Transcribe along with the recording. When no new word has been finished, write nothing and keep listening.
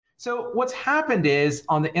So what's happened is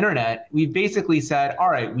on the internet, we've basically said,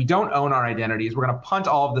 all right, we don't own our identities. We're going to punt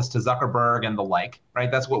all of this to Zuckerberg and the like,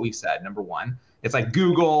 right? That's what we've said, number one. It's like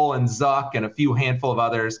Google and Zuck and a few handful of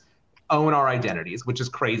others own our identities, which is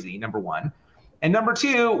crazy, number one. And number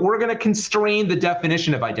two, we're going to constrain the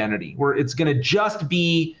definition of identity, where it's going to just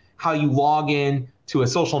be how you log in to a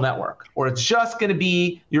social network, or it's just going to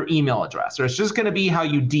be your email address, or it's just going to be how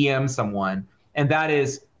you DM someone. And that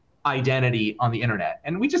is identity on the internet.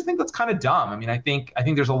 And we just think that's kind of dumb. I mean, I think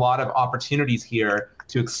there's a lot of opportunities here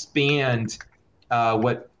to expand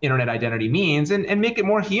what internet identity means and make it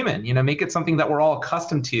more human, make it something that we're all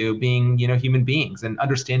accustomed to being, human beings and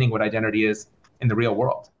understanding what identity is in the real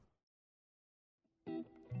world.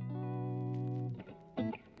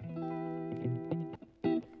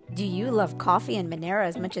 Do you love coffee and Monero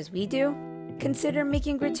as much as we do? Consider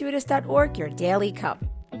making Gratuitous.org your daily cup.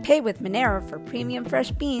 Pay with Monero for premium fresh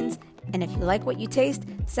beans, and if you like what you taste,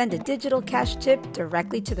 send a digital cash tip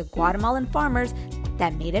directly to the Guatemalan farmers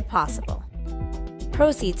that made it possible.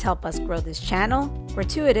 Proceeds help us grow this channel,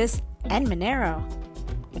 Gratuitous, and Monero.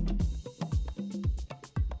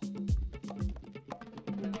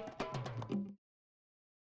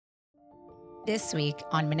 This week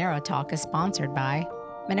on Monero Talk is sponsored by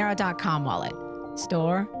Monero.com Wallet.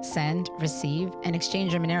 Store, send, receive, and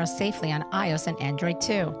exchange your Monero safely on iOS and Android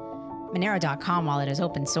too. Monero.com Wallet is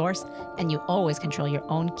open source, and you always control your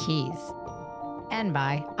own keys. And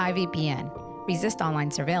by IVPN. Resist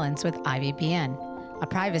online surveillance with IVPN, a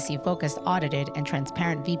privacy-focused, audited, and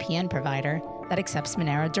transparent VPN provider that accepts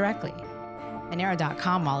Monero directly.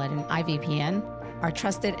 Monero.com Wallet and IVPN are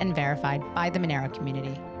trusted and verified by the Monero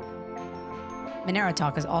community. Monero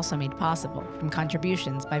Talk is also made possible from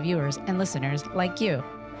contributions by viewers and listeners like you.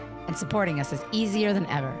 And supporting us is easier than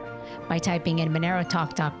ever. By typing in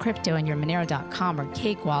monerotalk.crypto in your Monero.com or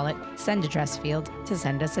Cake wallet send address field to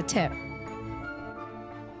send us a tip.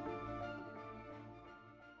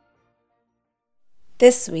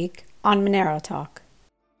 This week on Monero Talk.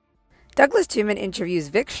 Douglas Tuman interviews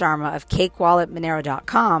Vik Sharma of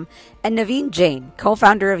CakeWallet.Monero.com and Naveen Jain,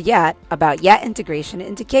 co-founder of Yat, about Yat integration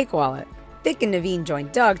into Cake Wallet. Vik and Naveen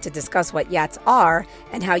joined Doug to discuss what Yats are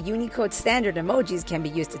and how Unicode standard emojis can be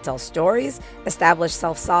used to tell stories, establish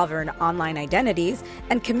self-sovereign online identities,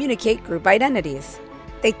 and communicate group identities.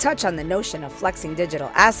 They touch on the notion of flexing digital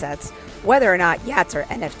assets, whether or not Yats are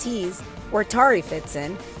NFTs, where Tari fits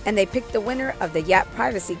in, and they pick the winner of the Yat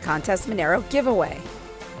Privacy Contest Monero giveaway.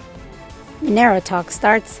 Monero Talk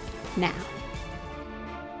starts now.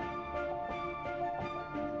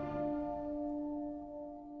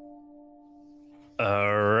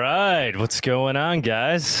 All right, what's going on,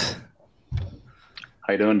 guys?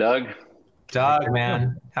 How you doing, Doug? Doug,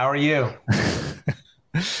 man, how are you?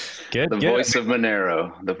 Good. The voice of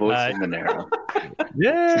Monero. The voice of Monero.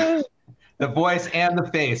 Yeah. The voice and the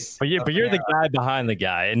face. But you're the guy behind the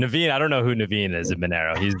guy. And Naveen, I don't know who Naveen is at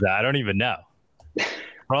Monero. I don't even know.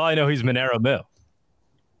 For all I know, he's Monero Moo.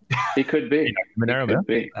 He could be. Monero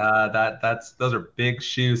Moo. Those are big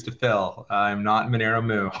shoes to fill. I'm not Monero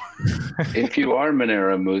Moo. If you are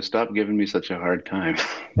Monero Moo, stop giving me such a hard time.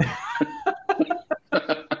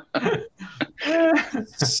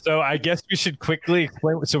 So I guess we should quickly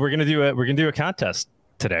explain. So we're gonna do a contest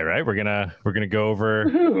today, right? We're gonna go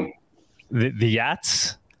over the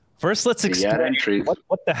Yats. First, let's explain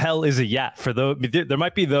what the hell is a Yat. For those, there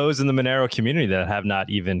might be those in the Monero community that have not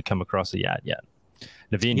even come across a Yat yet.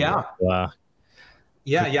 Naveen,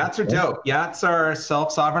 Yats are dope. Yats are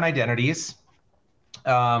self-sovereign identities,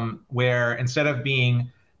 where instead of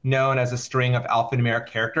being known as a string of alphanumeric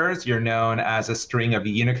characters, you're known as a string of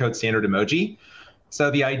Unicode standard emoji.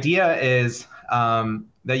 So the idea is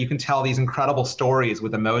that you can tell these incredible stories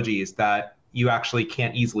with emojis that you actually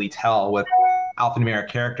can't easily tell with alphanumeric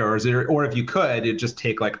characters, or if you could, it'd just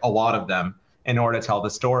take like a lot of them in order to tell the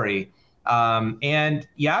story. And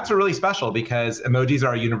Yats are really special because emojis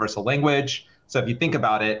are a universal language. So if you think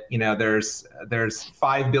about it, there's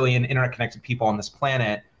 5 billion internet-connected people on this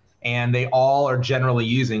planet, and they all are generally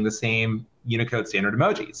using the same Unicode standard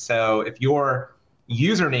emojis. So if your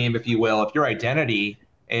username, if you will, if your identity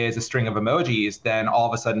is a string of emojis, then all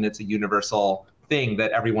of a sudden it's a universal thing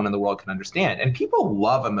that everyone in the world can understand. And people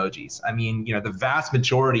love emojis. I mean, the vast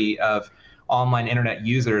majority of online internet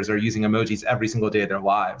users are using emojis every single day of their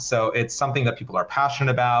lives. So it's something that people are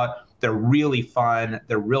passionate about. They're really fun.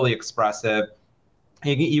 They're really expressive.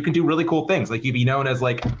 You can do really cool things. Like you'd be known as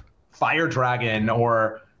like Fire Dragon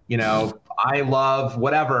or, I love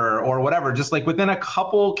whatever or whatever. Just like within a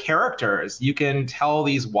couple characters, you can tell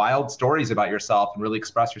these wild stories about yourself and really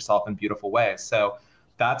express yourself in beautiful ways. So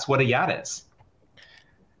that's what a Yat is.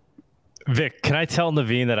 Vic, can I tell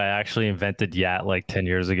Naveen that I actually invented Yat like 10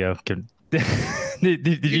 years ago? Did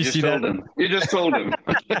you see that? You just told him.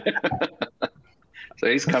 So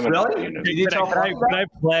he's coming. Really?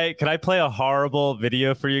 Can I play a horrible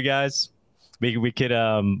video for you guys? We could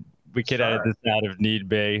edit this out if need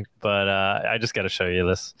be, but I just got to show you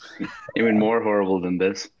this. Even more horrible than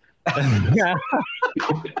this. All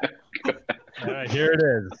right, here it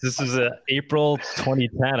is. This is April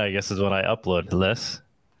 2010, I guess, is when I uploaded this.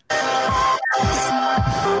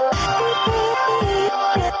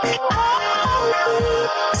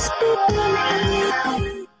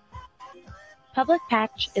 Public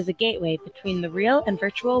Patch is a gateway between the real and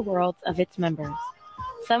virtual worlds of its members.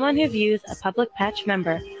 Someone who views a Public Patch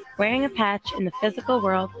member wearing a patch in the physical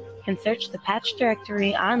world can search the patch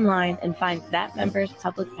directory online and find that member's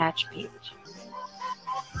Public Patch page.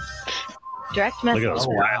 Direct message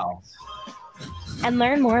and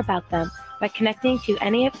learn more about them by connecting to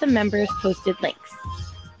any of the members' posted links,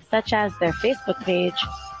 such as their Facebook page,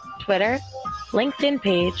 Twitter, LinkedIn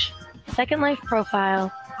page, Second Life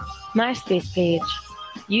profile, MySpace page,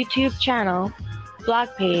 YouTube channel, blog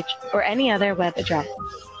page, or any other web address.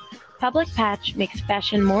 Public Patch makes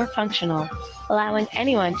fashion more functional, allowing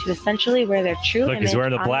anyone to essentially wear their true image. Look, he's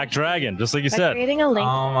wearing a black dragon, just like you said. Creating a link.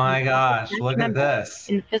 Oh my gosh, look at this.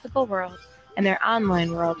 In the physical world and their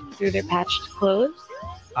online world through their patched clothes.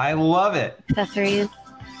 I love it. Accessories,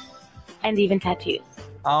 and even tattoos.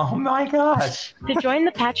 Oh my gosh. To join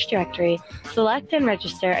the patch directory, select and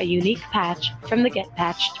register a unique patch from the Get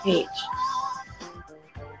Patched page.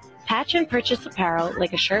 Patch and purchase apparel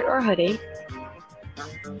like a shirt or hoodie.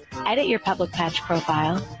 Edit your Public Patch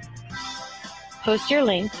profile. Post your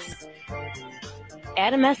links.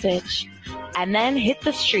 Add a message. And then hit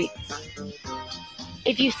the streets.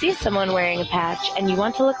 If you see someone wearing a patch and you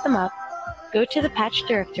want to look them up, go to the patch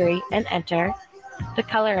directory and enter the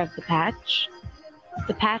color of the patch,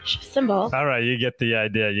 the patch symbol. All right, you get the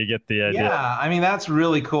idea. Yeah, I mean, that's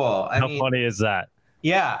really cool. How funny is that?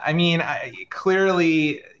 Yeah, I mean,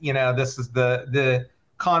 clearly, this is the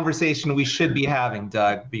conversation we should be having,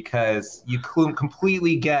 Doug, because you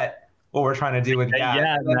completely get what we're trying to do with Yat.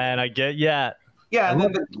 Yeah, man, I get Yat. Yeah,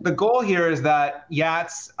 and the goal here is that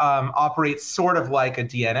Yats operates sort of like a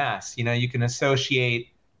DNS. You can associate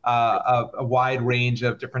a wide range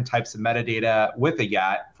of different types of metadata with a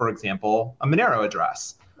Yat, for example, a Monero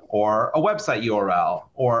address or a website URL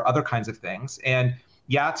or other kinds of things. And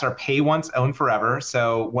Yats are pay once, own forever.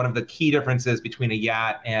 So one of the key differences between a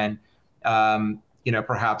Yat and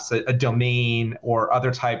perhaps a domain or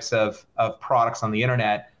other types of products on the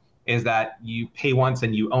internet is that you pay once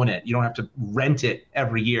and you own it. You don't have to rent it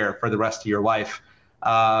every year for the rest of your life.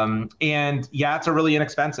 And Yats are really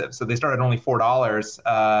inexpensive. So they start at only $4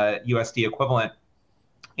 USD equivalent.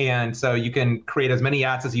 And so you can create as many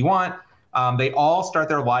Yats as you want. They all start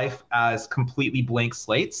their life as completely blank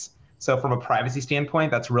slates. So from a privacy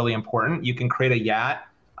standpoint, that's really important. You can create a Yat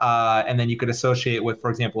and then you could associate with,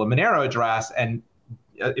 for example, a Monero address. And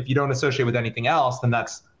if you don't associate with anything else, then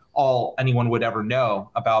that's all anyone would ever know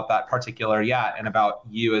about that particular Yat and about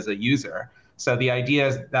you as a user. So the idea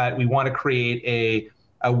is that we want to create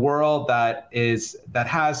a world that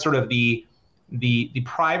has sort of the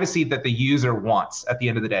privacy that the user wants at the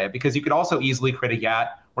end of the day, because you could also easily create a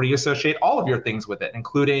Yat where you associate all of your things with it,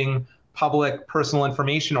 including public personal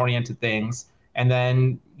information oriented things. And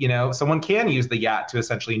then, someone can use the Yat to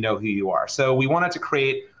essentially know who you are. So we wanted to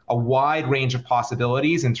create a wide range of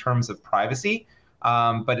possibilities in terms of privacy.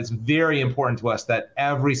 But it's very important to us that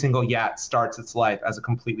every single Yat starts its life as a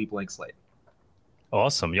completely blank slate.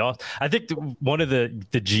 Awesome, y'all. I think one of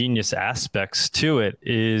the genius aspects to it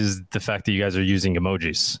is the fact that you guys are using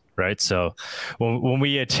emojis, right? So when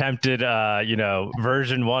we attempted,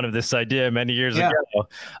 version 1 of this idea many years ago,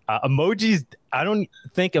 emojis, I don't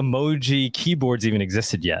think emoji keyboards even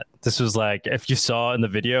existed yet. This was like, if you saw in the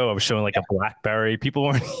video, I was showing like a BlackBerry. People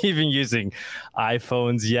weren't even using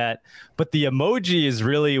iPhones yet. But the emoji is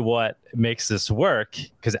really what makes this work,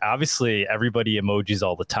 because obviously everybody emojis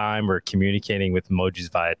all the time. We're communicating with emojis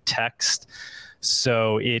via text.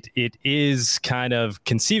 So it is kind of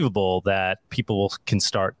conceivable that people can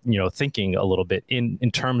start, thinking a little bit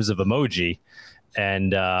in terms of emoji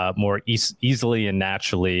and more easily and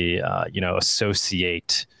naturally,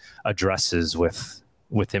 associate addresses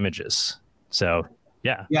with images. So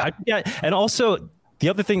yeah. And also the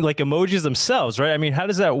other thing, like emojis themselves, right? I mean, how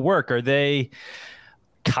does that work? Are they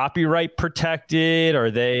copyright protected? Are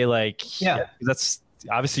they that's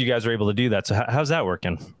obviously you guys are able to do that. So how's that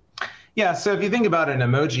working? Yeah, so if you think about an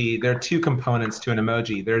emoji, there are two components to an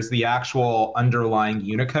emoji. There's the actual underlying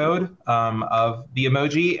Unicode of the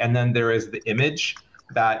emoji, and then there is the image,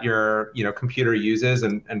 that your computer uses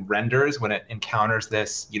and renders when it encounters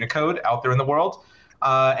this Unicode out there in the world.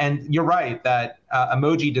 And you're right that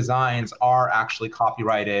emoji designs are actually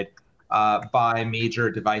copyrighted by major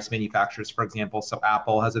device manufacturers, for example. So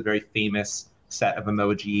Apple has a very famous set of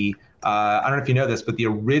emoji. I don't know if you know this, but the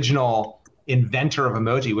original inventor of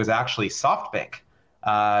emoji was actually SoftBank.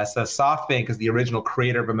 So SoftBank is the original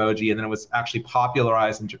creator of emoji, and then it was actually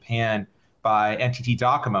popularized in Japan by NTT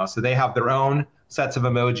Docomo. So they have their own sets of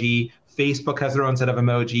emoji. Facebook has their own set of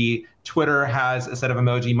emoji. Twitter has a set of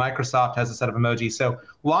emoji. Microsoft has a set of emoji. So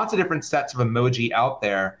lots of different sets of emoji out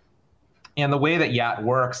there. And the way that YAT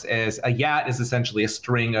works is a YAT is essentially a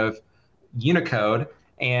string of Unicode.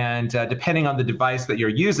 And depending on the device that you're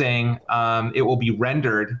using, it will be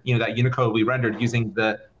rendered, that Unicode will be rendered using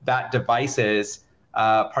that device's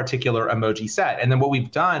particular emoji set. And then what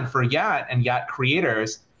we've done for YAT and YAT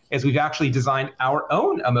creators is we've actually designed our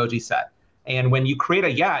own emoji set. And when you create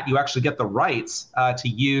a YAT, you actually get the rights to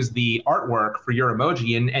use the artwork for your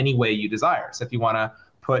emoji in any way you desire. So if you want to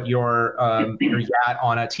put your YAT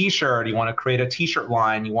on a T-shirt, you want to create a T-shirt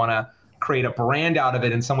line, you want to create a brand out of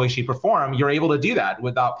it in some way, shape, or form, you're able to do that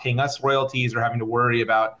without paying us royalties or having to worry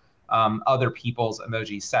about other people's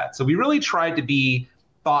emoji sets. So we really tried to be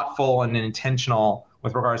thoughtful and intentional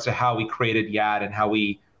with regards to how we created YAT and how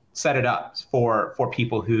we set it up for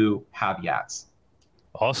people who have YATs.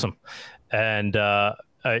 Awesome. And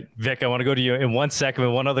Vic, I want to go to you in 1 second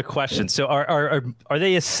with one other question. So are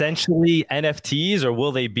they essentially NFTs, or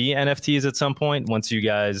will they be NFTs at some point once you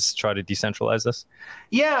guys try to decentralize this?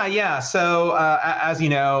 Yeah. So as you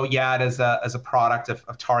know, YAT is a product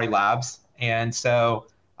of Tari Labs. And so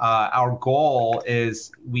our goal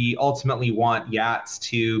is we ultimately want YATs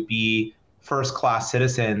to be first-class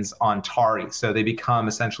citizens on Tari. So they become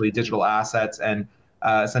essentially digital assets and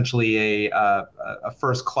essentially a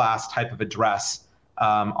first-class type of address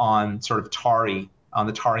on sort of Tari, on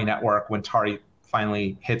the Tari network when Tari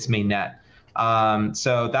finally hits mainnet.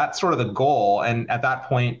 So that's sort of the goal. And at that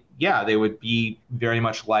point, yeah, they would be very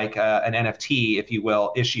much like an NFT, if you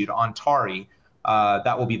will, issued on Tari.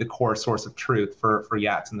 That will be the core source of truth for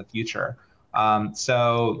YATs in the future.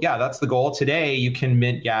 So yeah, that's the goal. Today, you can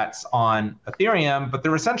mint YATs on Ethereum, but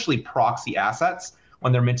they're essentially proxy assets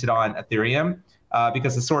when they're minted on Ethereum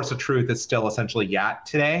because the source of truth is still essentially YAT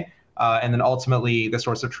today. And then ultimately, the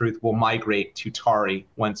source of truth will migrate to Tari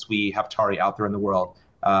once we have Tari out there in the world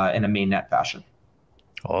in a mainnet fashion.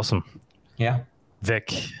 Awesome. Yeah.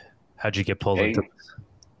 Vic, how'd you get pulled into this?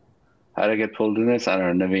 How'd I get pulled into this? I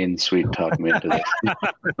don't know. Naveen sweet talked me into this.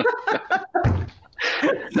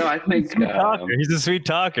 No, I think he's a sweet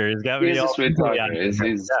talker. He's got me. He's a sweet talker.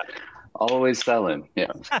 He's always selling.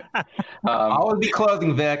 Yeah. I'll always be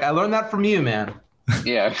closing, Vic. I learned that from you, man.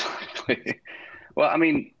 Yeah. Well, I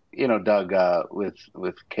mean, Doug,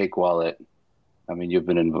 with Cake Wallet, I mean, you've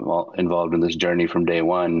been involved in this journey from day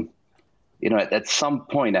one. At some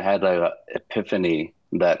point, I had an epiphany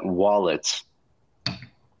that wallets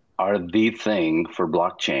are the thing for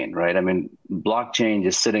blockchain, right? I mean, blockchain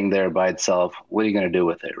just sitting there by itself. What are you going to do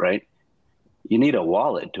with it, right? You need a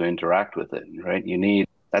wallet to interact with it, right?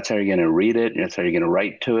 That's how you're going to read it. That's how you're going to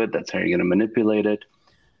write to it. That's how you're going to manipulate it.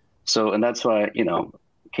 So, and that's why,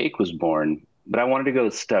 Cake was born. But I wanted to go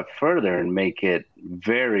a step further and make it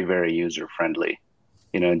very, very user-friendly.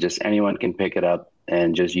 Just anyone can pick it up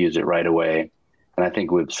and just use it right away. And I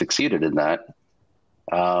think we've succeeded in that.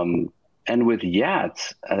 And with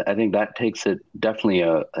YATs, I think that takes it definitely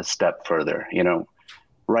a step further.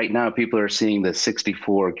 Right now, people are seeing the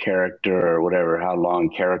 64 character or whatever, how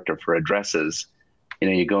long character for addresses.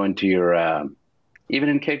 You go into your, even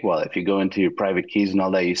in Cake Wallet, if you go into your private keys and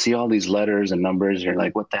all that, you see all these letters and numbers. You're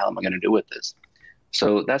like, what the hell am I going to do with this?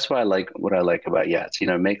 So that's what I like about YATs.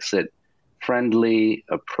 It makes it friendly,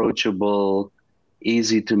 approachable,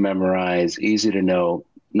 easy to memorize, easy to know,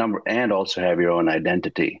 and also have your own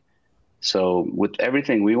identity. So with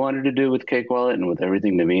everything we wanted to do with Cake Wallet and with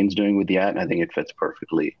everything Naveen's doing with YAT, I think it fits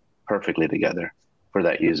perfectly together for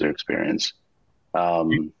that user experience.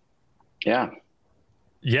 Yeah.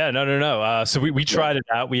 Yeah, no. So we tried it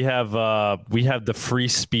out. We have the free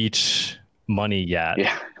speech money YAT.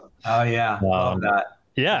 Yeah. Oh yeah, I love that.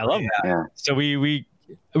 Yeah, I love that. Yeah. So we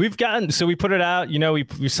put it out.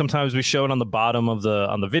 We sometimes we show it on the bottom of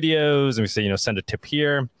on the videos, and we say send a tip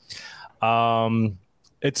here. I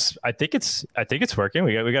think it's working.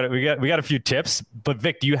 We got a few tips. But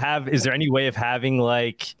Vic, is there any way of having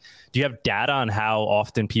do you have data on how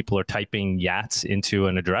often people are typing YATs into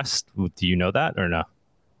an address? Do you know that or no?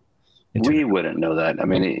 We wouldn't know that. I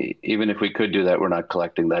mean, even if we could do that, we're not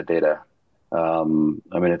collecting that data. I mean,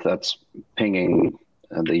 if that's pinging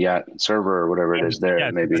the Yat server or whatever it is there.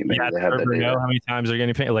 Yeah, maybe they have that data. Know how many times they're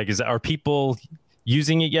getting paid? Like, are people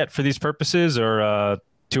using it yet for these purposes, or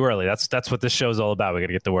too early? That's what this show's all about. We got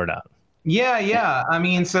to get the word out. Yeah. I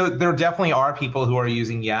mean, so there definitely are people who are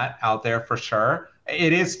using Yat out there for sure.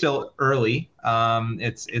 It is still early.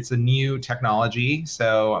 It's a new technology,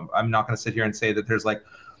 so I'm not going to sit here and say that there's like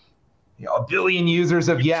a billion users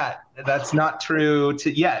of Yat. That's not true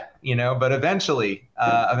yet, but eventually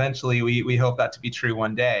we hope that to be true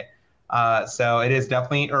one day. So it is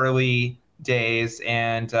definitely early days,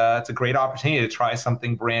 and it's a great opportunity to try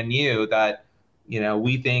something brand new that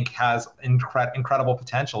we think has incredible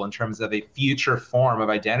potential in terms of a future form of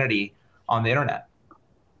identity on the internet.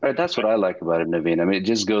 Right, that's what I like about it, Naveen. I mean, it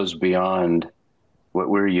just goes beyond what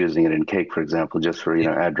we're using it in Cake, for example, just for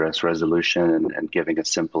address resolution and giving a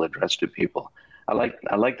simple address to people. I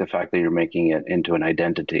like the fact that you're making it into an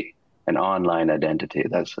identity, an online identity.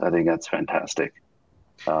 I think that's fantastic.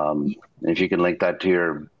 If you can link that to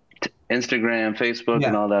your Instagram, Facebook,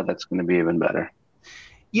 and all that, that's going to be even better.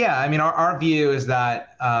 Yeah, I mean, our view is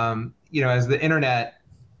that as the internet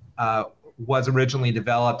was originally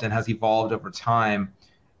developed and has evolved over time,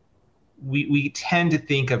 we tend to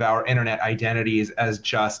think of our internet identities as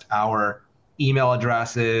just our email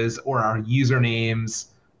addresses or our usernames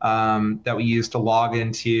that we use to log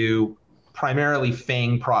into primarily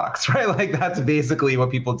FANG products, right? Like that's basically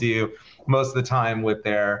what people do most of the time with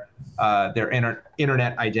their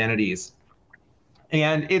internet identities.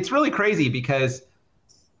 And it's really crazy because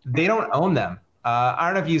they don't own them. I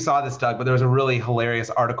don't know if you saw this, Doug, but there was a really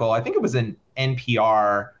hilarious article. I think it was in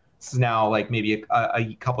NPR. This is now like maybe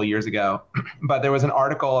a couple years ago, but there was an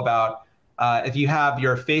article about if you have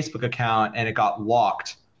your Facebook account and it got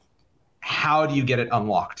locked, how do you get it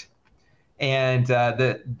unlocked? And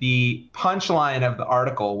the punchline of the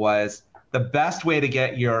article was the best way to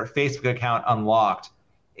get your Facebook account unlocked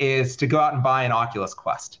is to go out and buy an Oculus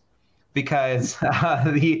Quest, because I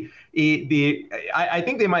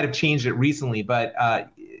think they might have changed it recently, but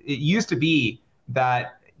it used to be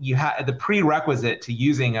that you had the prerequisite to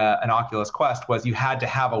using an Oculus Quest was you had to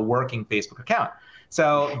have a working Facebook account.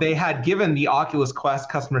 So they had given the Oculus Quest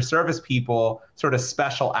customer service people sort of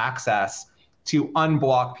special access to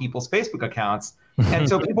unblock people's Facebook accounts. And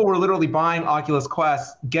so people were literally buying Oculus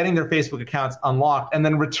Quests, getting their Facebook accounts unlocked, and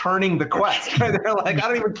then returning the Quest. They're like, I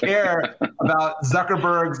don't even care about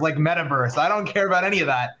Zuckerberg's like metaverse. I don't care about any of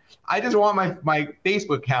that. I just want my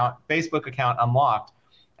Facebook account unlocked.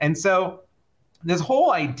 And so this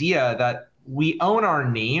whole idea that we own our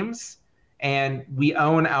names and we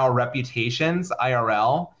own our reputations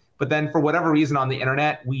IRL, but then for whatever reason on the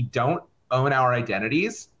internet, we don't own our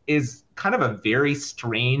identities is kind of a very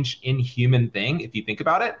strange, inhuman thing if you think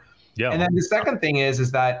about it. Yeah. And then the second thing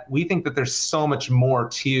is that we think that there's so much more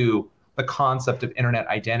to the concept of internet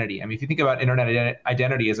identity. I mean, if you think about internet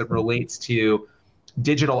identity as it relates to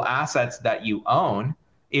digital assets that you own,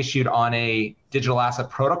 issued on a digital asset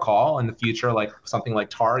protocol in the future, like something like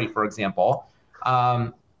Tari, for example,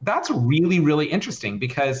 that's really, really interesting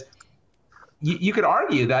because you could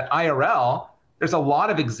argue that IRL, there's a lot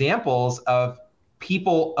of examples of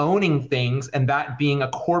people owning things and that being a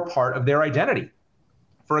core part of their identity.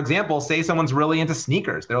 For example, say someone's really into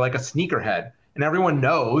sneakers. They're like a sneakerhead, and everyone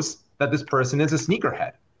knows that this person is a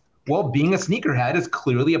sneakerhead. Well, being a sneakerhead is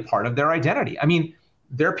clearly a part of their identity. I mean,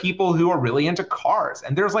 there are people who are really into cars,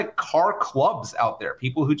 and there's like car clubs out there,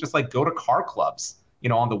 people who just like go to car clubs,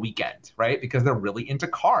 on the weekend, right? Because they're really into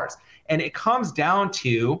cars. And it comes down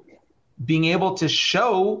to being able to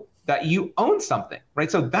show that you own something, right?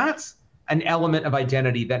 So that's an element of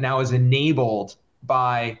identity that now is enabled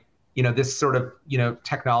by, this sort of,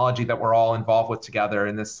 technology that we're all involved with together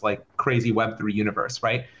in this like crazy Web3 universe,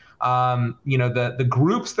 right? The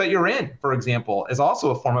groups that you're in, for example, is also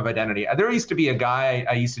a form of identity. There used to be a guy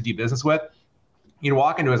I used to do business with. You'd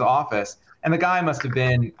walk into his office, and the guy must have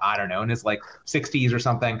been, I don't know, in his like 60s or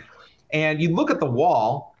something. And you look at the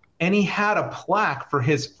wall, and he had a plaque for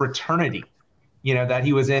his fraternity, that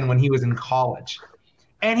he was in when he was in college.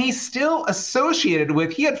 And he's still associated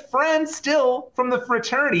with, he had friends still from the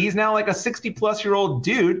fraternity. He's now like a 60-plus-year-old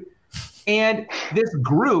dude. And this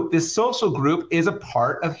group, this social group, is a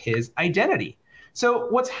part of his identity. So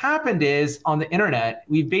what's happened is on the internet,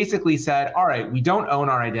 we've basically said, all right, we don't own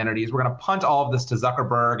our identities. We're going to punt all of this to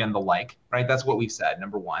Zuckerberg and the like, right? That's what we've said,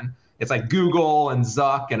 number one. It's like Google and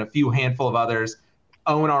Zuck and a few handful of others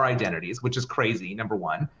own our identities, which is crazy, number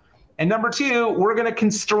one. And number two, we're going to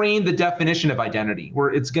constrain the definition of identity, where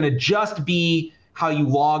it's going to just be how you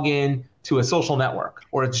log in to a social network,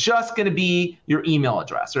 or it's just going to be your email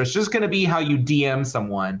address, or it's just going to be how you DM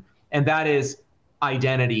someone. And that is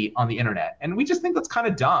identity on the internet. And we just think that's kind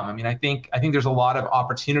of dumb. I mean, I think there's a lot of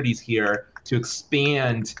opportunities here to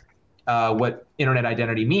expand what internet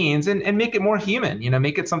identity means and make it more human,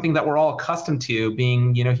 make it something that we're all accustomed to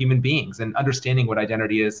being, human beings and understanding what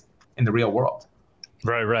identity is in the real world.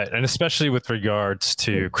 Right. And especially with regards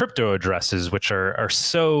to crypto addresses, which are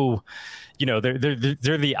so, they're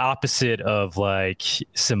the opposite of like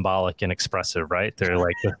symbolic and expressive, right? They're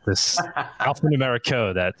like this alphanumeric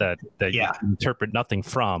code that you can interpret nothing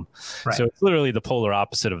from. Right. So it's literally the polar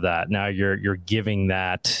opposite of that. Now you're giving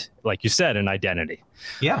that, like you said, an identity.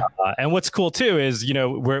 Yeah. And what's cool too is,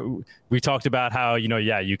 we talked about how,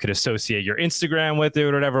 you could associate your Instagram with it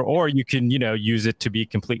or whatever, or you can, use it to be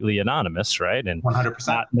completely anonymous, right? And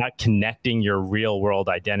 100%. Not connecting your real world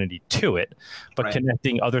identity to it, but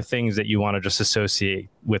connecting other things that you want to just associate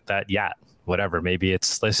with that yacht, whatever. Maybe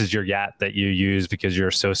this is your yacht that you use because you're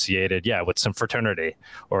associated, with some fraternity,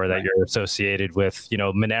 or that you're associated with,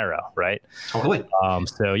 Monero, right? Totally.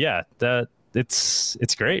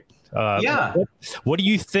 It's great. What do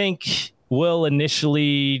you think will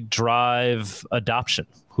initially drive adoption?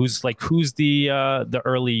 Who's the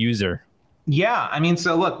early user? Yeah, I mean,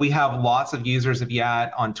 so look, we have lots of users of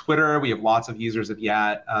Yat on Twitter. We have lots of users of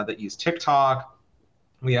Yat that use TikTok.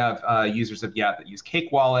 We have users of Yat that use Cake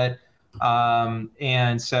Wallet,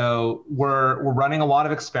 and so we're running a lot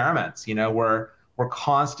of experiments. We're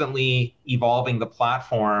constantly evolving the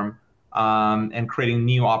platform and creating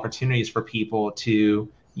new opportunities for people to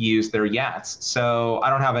use their Yats. So I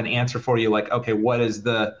don't have an answer for you like, okay, what is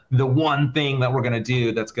the one thing that we're going to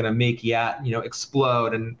do that's going to make Yat,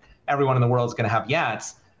 explode and everyone in the world is going to have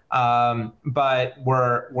Yats. But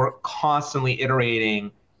we're constantly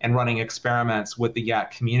iterating and running experiments with the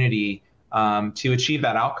Yat community to achieve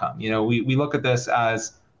that outcome. We look at this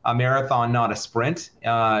as a marathon, not a sprint.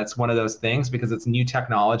 It's one of those things because it's new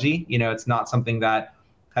technology. It's not something that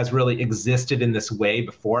has really existed in this way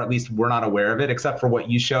before. At least we're not aware of it, except for what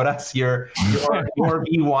you showed us, your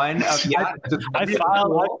V1 of Yat. I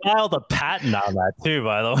filed a patent on that too,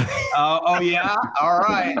 by the way. Oh yeah? All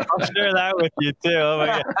right. I'll share that with you too. Oh my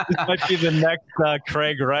God. This might be the next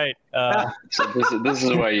Craig Wright. So this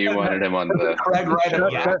is why you wanted him on the Craig Wright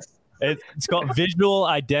of Yat. It's called visual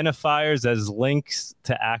identifiers as links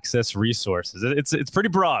to access resources. It's pretty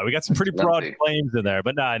broad. We got some pretty broad claims in there,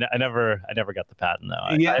 but no, I never got the patent though.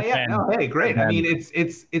 Hey, great. I mean,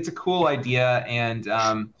 it's a cool idea, and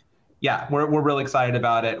we're really excited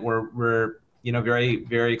about it. We're very,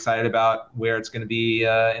 very excited about where it's going to be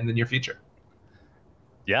in the near future.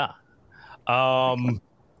 Yeah. All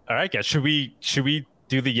right, guys. Should we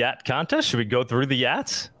do the Yat contest? Should we go through the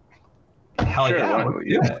Yats? Hell sure,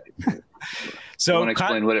 yeah. So you want to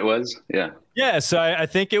explain what it was? Yeah. So I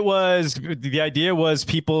think it was, the idea was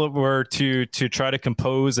people were to try to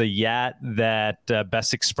compose a Yat that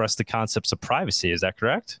best expressed the concepts of privacy. Is that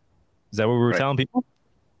correct? Is that what we were telling people?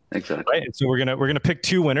 Exactly. Right. And so we're gonna pick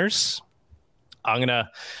two winners. I'm gonna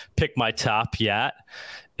pick my top Yat,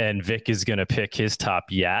 and Vic is gonna pick his top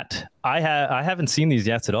Yat. I haven't seen these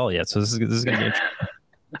Yats at all yet, so this is gonna be interesting.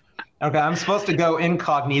 Okay, I'm supposed to go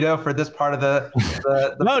incognito for this part of the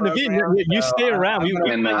no, program, Naveen, you stay around. I'm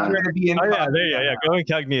going to be incognito. Yeah. Go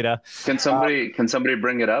incognito. Can somebody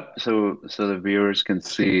bring it up so the viewers can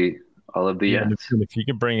see all of the Yats? If you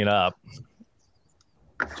can bring it up.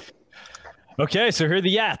 Okay, so here are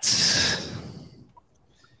the Yats.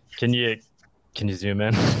 Can you zoom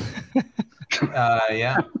in?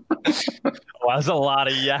 Yeah. Wow, there's a lot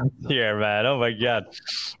of Yats here, man. Oh my God.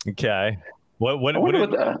 Okay. I wonder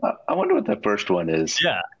what the first one is.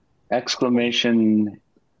 Yeah. Exclamation,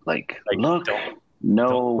 like look,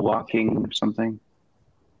 don't walking or something.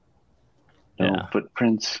 No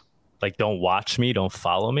footprints. Like don't watch me, don't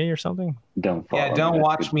follow me or something. Don't follow me. Don't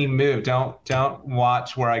watch me move. Don't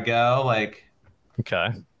watch where I go. Like. Okay.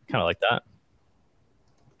 Kind of like that.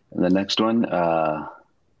 And the next one,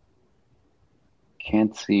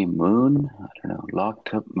 can't see moon. I don't know.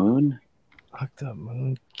 Locked up moon. Locked up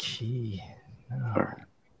moon key. No.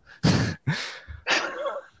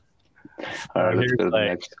 All right, let's go to the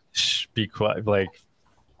next. Shh, be quiet. Like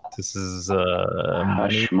this is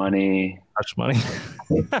hush money. Hush money.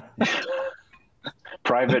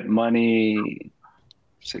 Private money,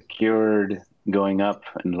 secured, going up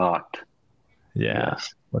and locked. Yeah.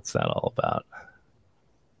 Yes. What's that all about?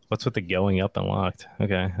 What's with the going up and locked?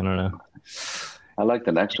 Okay, I don't know. I like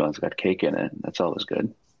the next one. It's got cake in it. That's always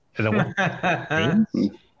good.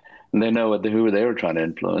 And they know who they were trying to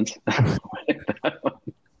influence.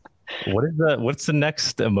 What's the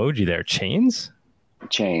next emoji there? Chains?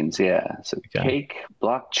 Chains, yeah. So cake,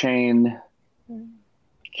 blockchain,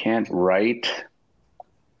 can't write.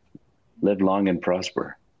 Live long and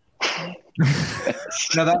prosper.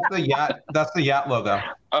 No, that's the yacht. That's the yacht logo.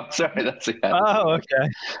 Oh, sorry, that's the yacht. Oh, okay.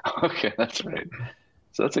 Okay, that's right.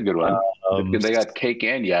 So that's a good one. They got cake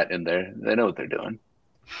and yacht in there. They know what they're doing.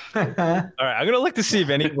 All right, I'm gonna look to see if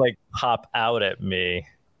any like pop out at me.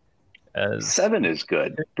 As 7 is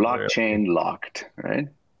good. Blockchain locked, right?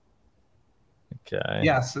 Okay.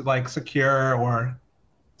 Yes, like secure or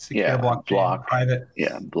secure blockchain, private.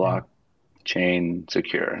 Yeah, blockchain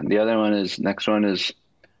secure. And the other one is next one is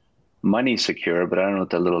money secure, but I don't know what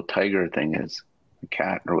that little tiger thing is, a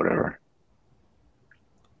cat or whatever.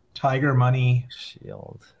 Tiger money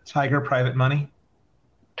shield. Tiger private money.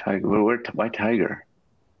 Tiger. Why tiger?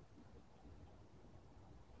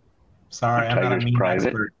 Sorry, I'm not a meme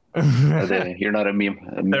expert. You're not a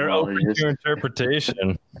meme. They're open to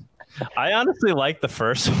interpretation. I honestly like the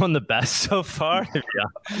first one the best so far.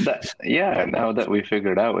 Yeah, now that we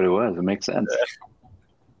figured out what it was, it makes sense.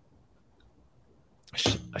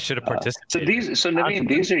 I should have participated. So Naveen,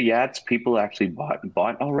 these are yachts people actually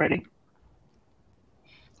bought already?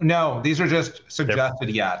 No, these are just suggested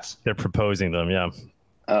yachts. They're proposing them, yeah.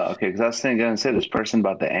 Oh, okay. Because I was going to say this person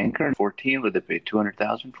bought the Anchor in 2014. Would they pay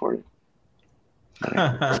 $200,000 for it?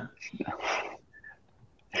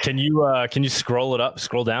 Can you scroll down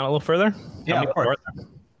a little further? Yeah, of course.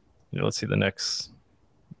 Let's see the next.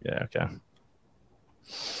 Yeah, okay.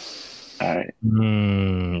 All right.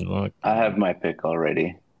 Look. I have my pick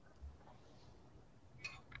already.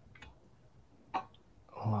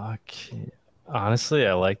 Lucky. Honestly,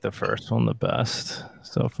 I like the first one the best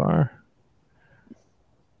so far.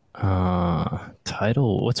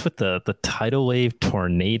 Tidal. What's with the tidal wave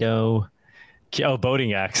tornado? Oh,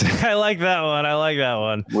 boating accident. I like that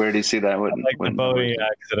one. Where do you see that one? I like the boating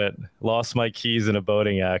accident. Lost my keys in a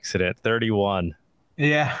boating accident. 31.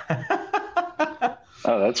 Yeah.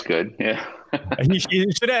 Oh, that's good. Yeah. You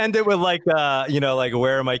should have ended with like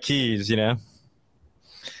where are my keys?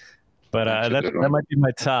 But that might be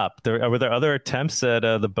my top. Were there other attempts at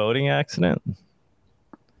the boating accident?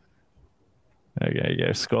 Okay,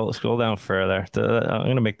 yeah. Scroll down further. I'm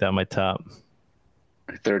gonna make that my top.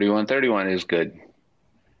 31 is good.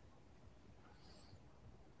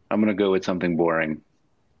 I'm gonna go with something boring.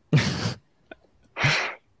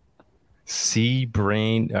 Sea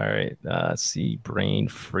Brain. All right. Sea Brain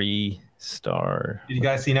Free Star. Did you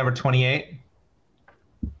guys see number 28?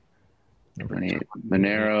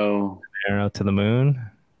 Monero to the moon.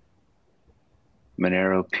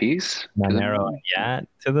 Monero Peace. Monero Yacht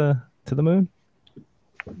to the moon.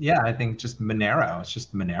 Yeah, I think just Monero. It's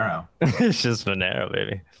just Monero. It's just Monero,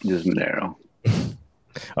 baby. Just Monero. Oh,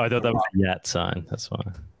 I thought that was a yacht sign. That's why.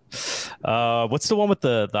 What's the one with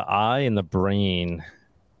the eye and the brain?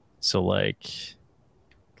 So like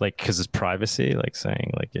because it's privacy, like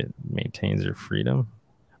saying like it maintains your freedom,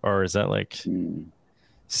 or is that like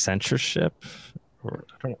censorship? Or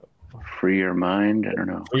I don't know. Free your mind. I don't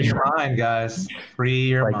know. Free your mind, guys. Free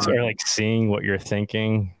your mind. Or like seeing what you're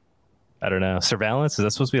thinking. I don't know. Surveillance? Is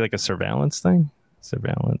that supposed to be like a surveillance thing?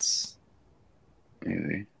 Surveillance.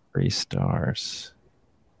 Maybe. 3 stars.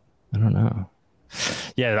 I don't know.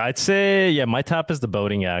 Yeah, I'd say my top is the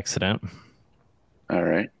boating accident. All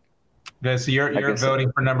right. Okay, so you're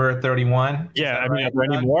voting for number 31. Yeah, I mean, are there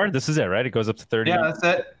any more? This is it, right? It goes up to 30. Yeah, that's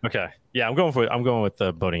it. Okay. Yeah, I'm going with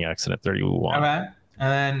the boating accident 31. Okay.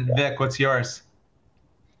 And then Vic, what's yours?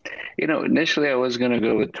 Initially I was going to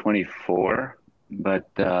go with 24, but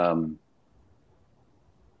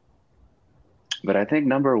I think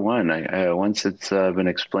number 1, I once it's been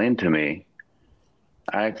explained to me,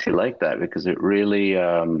 I actually like that because it really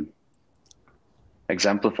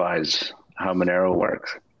exemplifies how Monero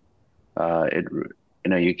works.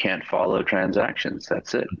 You can't follow transactions.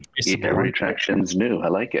 That's it. Every transaction's new. I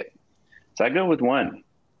like it. So I go with 1.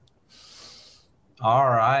 All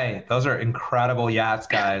right. Those are incredible yachts,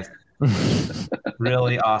 guys.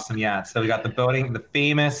 Really awesome yachts. So we got the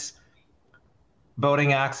famous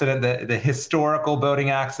boating accident, the historical boating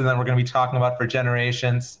accident we're going to be talking about for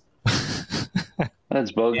generations.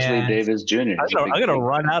 That's Bogusley Davis Jr. I'm going to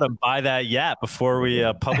run out and buy that yacht before we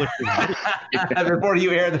publish the video. Before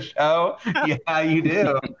you air the show? Yeah, you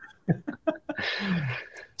do.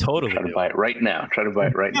 Totally. Try to buy it right now.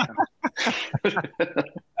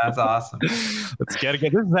 That's awesome. This is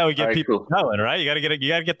how we get people going, right? You got to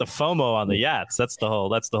get the FOMO on the yachts. That's the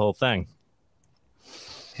whole thing.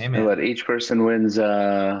 Hey man. What, each person wins 1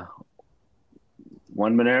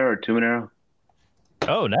 Monero or 2 Monero?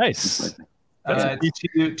 Oh, nice.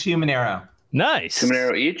 Two Monero. Nice. 2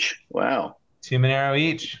 Monero each? Wow. 2 Monero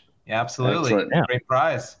each. Yeah, absolutely. Yeah. Great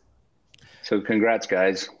prize. So congrats,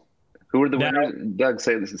 guys. Who were the winners? Doug,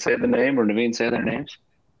 say the name, or Naveen, say their names.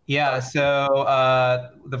 Yeah,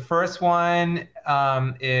 so the first one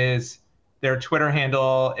is their Twitter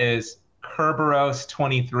handle is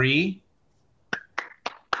Kerberos23.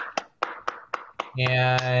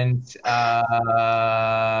 And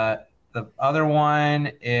the other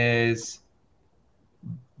one is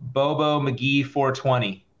Bobo McGee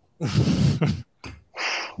 420.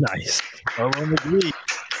 Nice. Bobo McGee.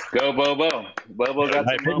 Go Bobo. Bobo got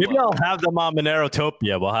right, maybe I'll have them on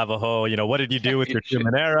Monerotopia. We'll have a whole, what did you do with your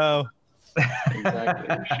Monero?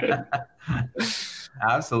 Exactly.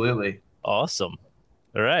 Absolutely. Awesome.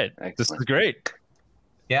 All right. Excellent. This is great.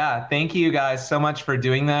 Yeah, thank you guys so much for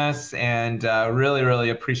doing this, and really, really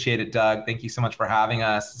appreciate it, Doug. Thank you so much for having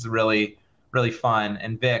us. It's really, really fun.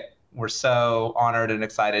 And Vic, we're so honored and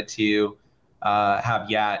excited to have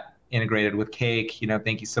Yat integrated with Cake.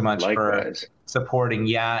 Thank you so much for supporting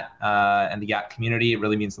Yat and the Yat community. It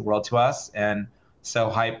really means the world to us, and so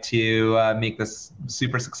hyped to make this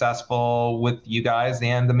super successful with you guys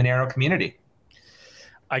and the Monero community.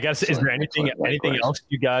 I guess, is there anything else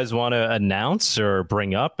you guys want to announce or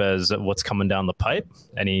bring up as what's coming down the pipe?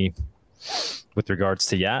 Any with regards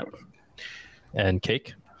to Yat and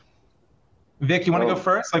Cake? Vic, you want to go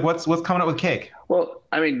first? Like, what's coming up with Cake? Well,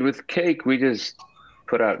 I mean, with Cake, we just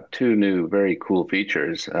put out 2 new very cool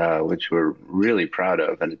features, which we're really proud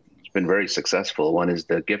of, and it's been very successful. One is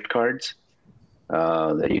the gift cards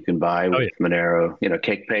that you can buy with Monero.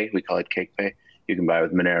 Cake Pay. We call it Cake Pay. You can buy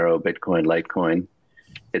with Monero, Bitcoin, Litecoin.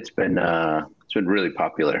 It's been really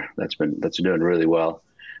popular. That's doing really well.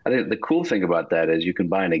 I think the cool thing about that is you can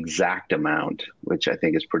buy an exact amount, which I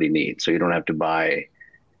think is pretty neat. So you don't have to buy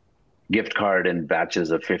gift card in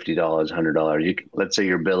batches of $50, $100. Let's say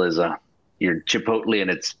your bill is your Chipotle and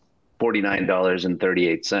it's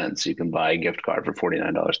 $49.38. You can buy a gift card for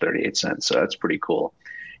 $49.38. So that's pretty cool.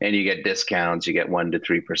 And you get discounts. You get 1% to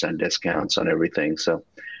 3% discounts on everything. So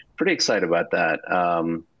pretty excited about that.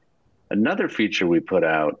 Another feature we put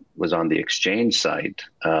out was on the exchange site.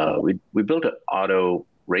 We built an auto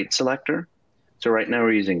rate selector. So right now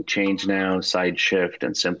we're using ChangeNow, SideShift,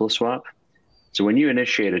 and SimpleSwap. So when you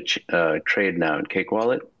initiate a trade now in Cake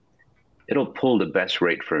Wallet, it'll pull the best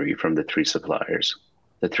rate for you from the 3 suppliers,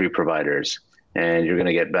 the 3 providers, and you're going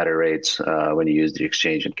to get better rates when you use the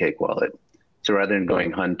exchange in Cake Wallet. So rather than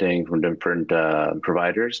going hunting from different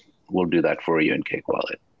providers, we'll do that for you in Cake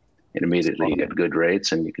Wallet. And immediately you get good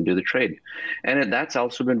rates and you can do the trade. And that's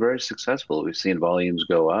also been very successful. We've seen volumes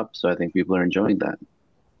go up, so I think people are enjoying that.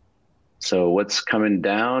 So what's coming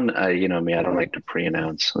down, I don't like to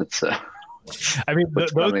pre-announce. I mean,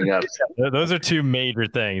 those are 2 major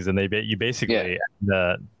things, and you basically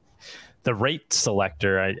the rate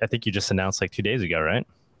selector. I think you just announced like 2 days ago, right?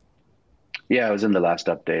 Yeah, it was in the last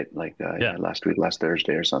update, last week, last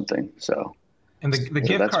Thursday or something. So. And the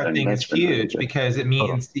gift card thing is huge because it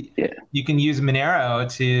means you can use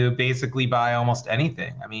Monero to basically buy almost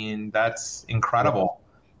anything. I mean, that's incredible.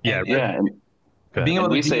 Yeah, and being able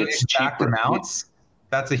to do exact amounts,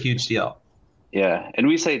 that's a huge deal. Yeah, and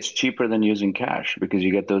we say it's cheaper than using cash because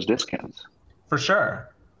you get those discounts. For sure.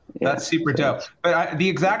 Yeah, that's super dope. But the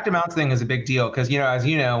exact amounts thing is a big deal because, as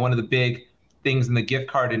you know, one of the big things in the gift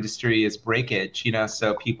card industry is breakage,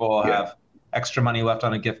 so people have extra money left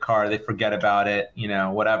on a gift card, they forget about it,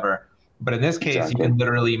 whatever. But in this case, you can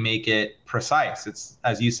literally make it precise. It's,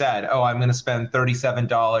 as you said, I'm going to spend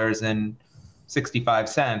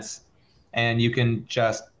 $37.65, and you can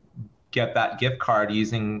just get that gift card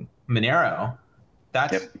using Monero.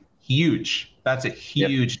 That's huge. That's a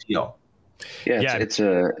huge deal. Yeah, it's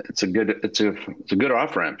a good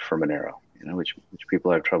off ramp for Monero, which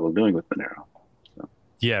people have trouble doing with Monero.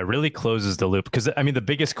 Yeah, it really closes the loop. Because, I mean, the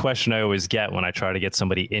biggest question I always get when I try to get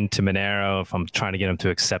somebody into Monero, if I'm trying to get them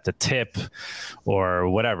to accept a tip or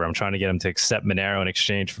whatever, I'm trying to get them to accept Monero in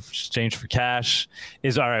exchange for cash,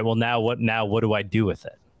 is, all right, well, now what do I do with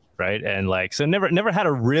it? Right. And so never had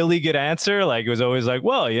a really good answer. It was always like,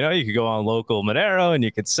 well, you could go on local Monero and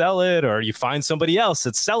you could sell it, or you find somebody else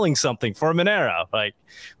that's selling something for Monero,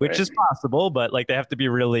 which is possible, but they have to be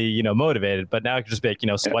really, motivated. But now it can just be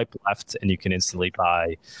swipe left and you can instantly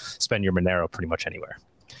spend your Monero pretty much anywhere.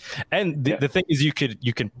 And the thing is, you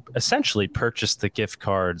can essentially purchase the gift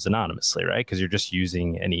cards anonymously, right? Because you're just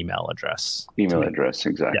using an email address.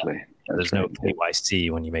 Exactly. Yeah, there's no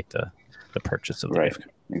KYC when you make the purchase of the gift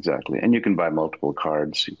card. Exactly. And you can buy multiple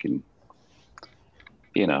cards. You can,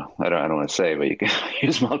 I don't want to say, but you can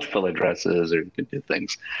use multiple addresses, or you can do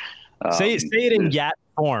things. Say it in Yat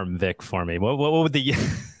form, Vic, for me. What would the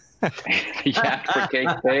Yat for Cake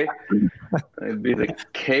Pay? It'd be the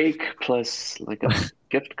cake plus a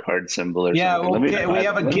gift card symbol or something. Yeah, we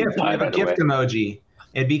have a gift. We have a gift emoji.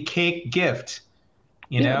 It'd be cake gift.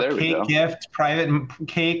 cake gift,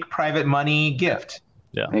 private money gift.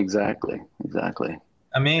 Yeah, exactly.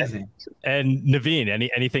 Amazing. And Naveen,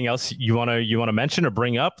 anything else you want to mention or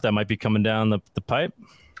bring up that might be coming down the pipe?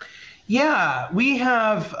 Yeah, we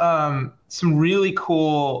have some really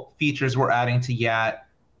cool features we're adding to Yat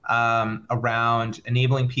around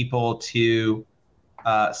enabling people to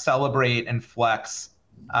celebrate and flex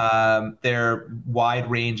their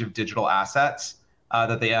wide range of digital assets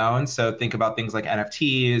that they own. So think about things like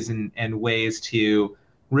NFTs and ways to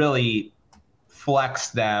really flex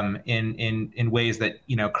them in ways that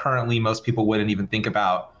currently most people wouldn't even think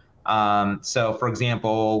about. So for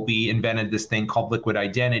example, we invented this thing called Liquid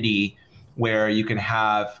Identity, where you can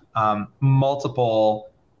have multiple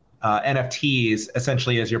NFTs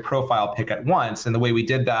essentially as your profile pic at once. And the way we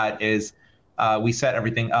did that is we set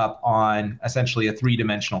everything up on essentially a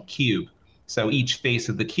 3-dimensional cube. So each face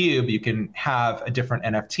of the cube, you can have a different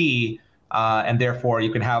NFT, and therefore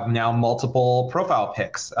you can have now multiple profile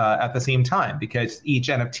pics at the same time, because each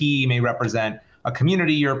NFT may represent a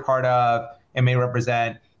community you're a part of. It may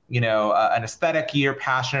represent an aesthetic you're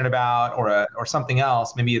passionate about, or something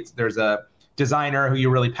else. Maybe there's a designer who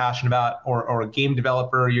you're really passionate about, or a game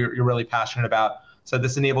developer you're really passionate about. So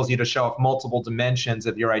this enables you to show off multiple dimensions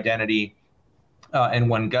of your identity in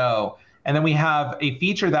one go. And then we have a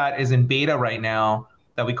feature that is in beta right now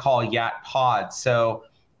that we call Yat Pods. So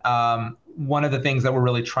one of the things that we're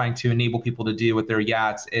really trying to enable people to do with their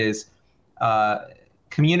Yats is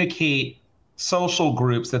communicate social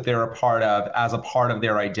groups that they're a part of as a part of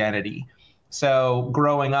their identity. So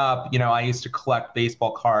growing up, I used to collect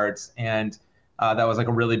baseball cards, and that was like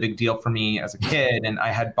a really big deal for me as a kid. And I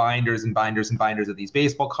had binders and binders and binders of these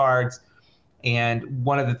baseball cards. And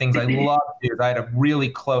one of the things I loved is I had a really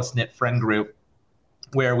close-knit friend group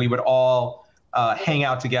where we would all hang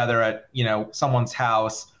out together at someone's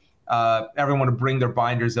house. Everyone would bring their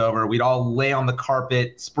binders over. We'd all lay on the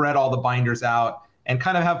carpet, spread all the binders out, and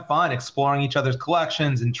kind of have fun exploring each other's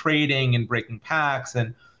collections and trading and breaking packs.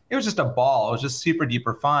 And it was just a ball. It was just super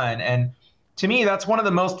duper fun. And to me, that's one of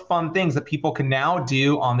the most fun things that people can now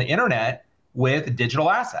do on the internet with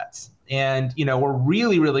digital assets. And, we're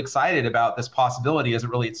really, really excited about this possibility as it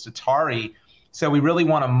relates to Tari. So we really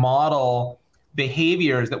want to model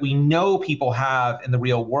behaviors that we know people have in the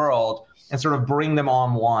real world and sort of bring them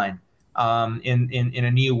online in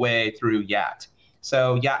a new way through Yat.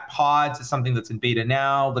 So Yat Pods is something that's in beta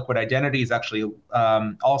now. Liquid Identity is actually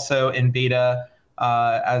also in beta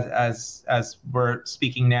as we're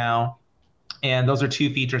speaking now. And those are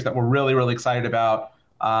two features that we're really, really excited about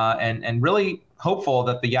and really hopeful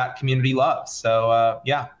that the Yat community loves. So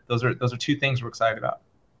those are two things we're excited about.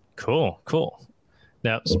 Cool.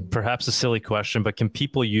 Now, perhaps a silly question, but can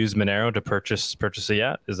people use Monero to purchase a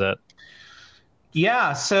Yat? Is that?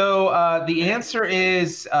 Yeah. So the answer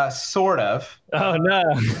is sort of. Oh no,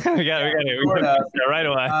 we got it right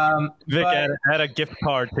away. Vic had a gift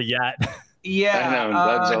card to Yat. Yeah, I know.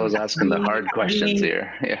 Doug's always asking the hard questions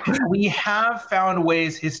here. Yeah. We have found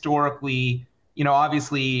ways historically.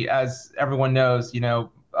 Obviously, as everyone knows,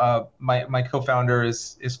 my co-founder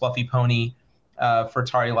is Fluffy Pony for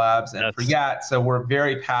Tari Labs and for Yat. So we're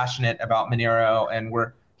very passionate about Monero, and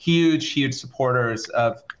we're huge supporters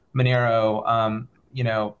of Monero,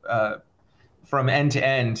 from end to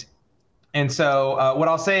end. And so what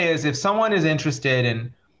I'll say is, if someone is interested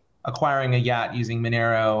in acquiring a Yat using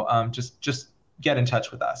Monero, just get in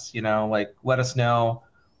touch with us. Let us know.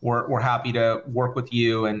 We're happy to work with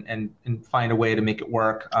you and find a way to make it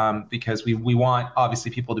work, because we want obviously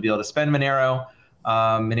people to be able to spend Monero.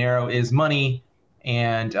 Monero is money,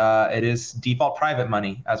 and it is default private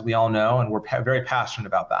money, as we all know, and we're very passionate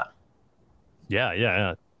about that.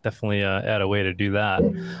 Yeah. Definitely add a way to do that.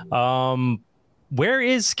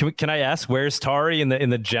 Can I ask, where's Tari in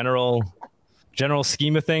the general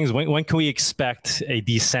scheme of things? When can we expect a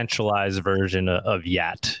decentralized version of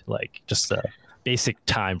Yat? Like just a basic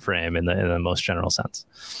time frame in the most general sense.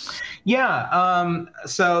 Yeah.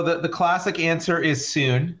 So the classic answer is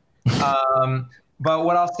soon. But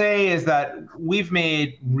what I'll say is that we've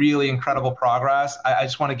made really incredible progress. I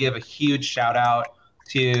just want to give a huge shout out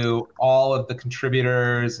to all of the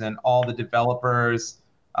contributors and all the developers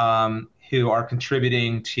who are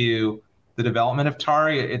contributing to the development of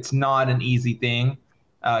Tari. It's not an easy thing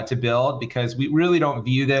to build, because we really don't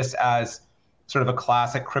view this as sort of a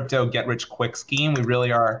classic crypto get-rich-quick scheme. We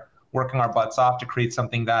really are working our butts off to create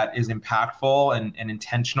something that is impactful and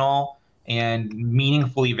intentional and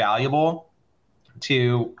meaningfully valuable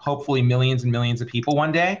to hopefully millions and millions of people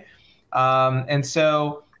one day. And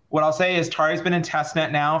so what I'll say is Tari's been in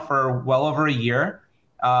testnet now for well over a year.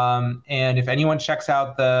 And if anyone checks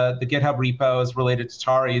out the GitHub repos related to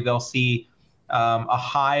Tari, they'll see a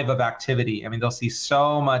hive of activity. I mean, they'll see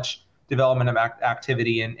so much development of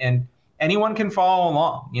activity, and anyone can follow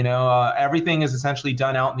along. Everything is essentially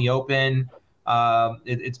done out in the open.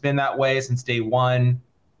 It's been that way since day one.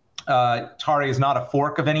 Tari is not a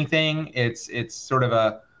fork of anything. It's sort of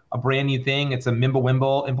a brand new thing. It's a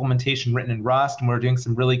Mimblewimble implementation written in Rust, and we're doing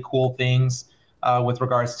some really cool things with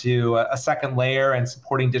regards to a second layer and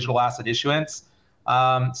supporting digital asset issuance.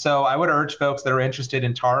 So I would urge folks that are interested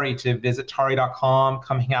in Tari to visit tari.com,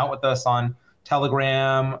 come hang out with us on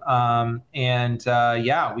Telegram.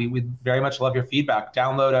 We would very much love your feedback.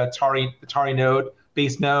 Download the Tari node,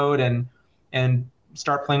 base node, and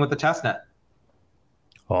start playing with the testnet.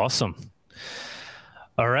 Awesome.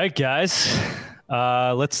 All right, guys.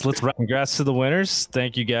 Let's congrats to the winners.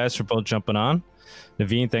 Thank you guys for both jumping on.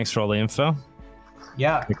 Naveen, thanks for all the info.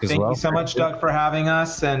 Yeah, thank you so much, Doug, for having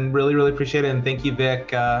us, and really, really appreciate it. And thank you,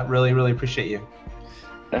 Vic. Really, really appreciate you.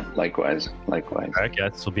 Yeah, likewise. All right,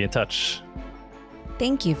 guys, we'll be in touch.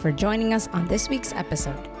 Thank you for joining us on this week's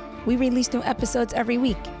episode. We release new episodes every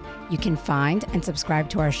week. You can find and subscribe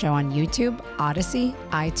to our show on YouTube, Odyssey,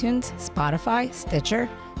 iTunes, Spotify, Stitcher,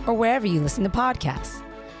 or wherever you listen to podcasts.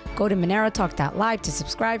 Go to MoneroTalk.live to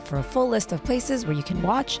subscribe for a full list of places where you can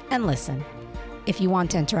watch and listen. If you want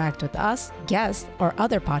to interact with us, guests, or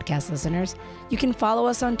other podcast listeners, you can follow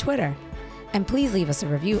us on Twitter. And please leave us a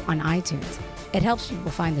review on iTunes. It helps people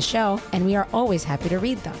find the show, and we are always happy to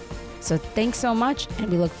read them. So thanks so much, and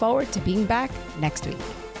we look forward to being back next week.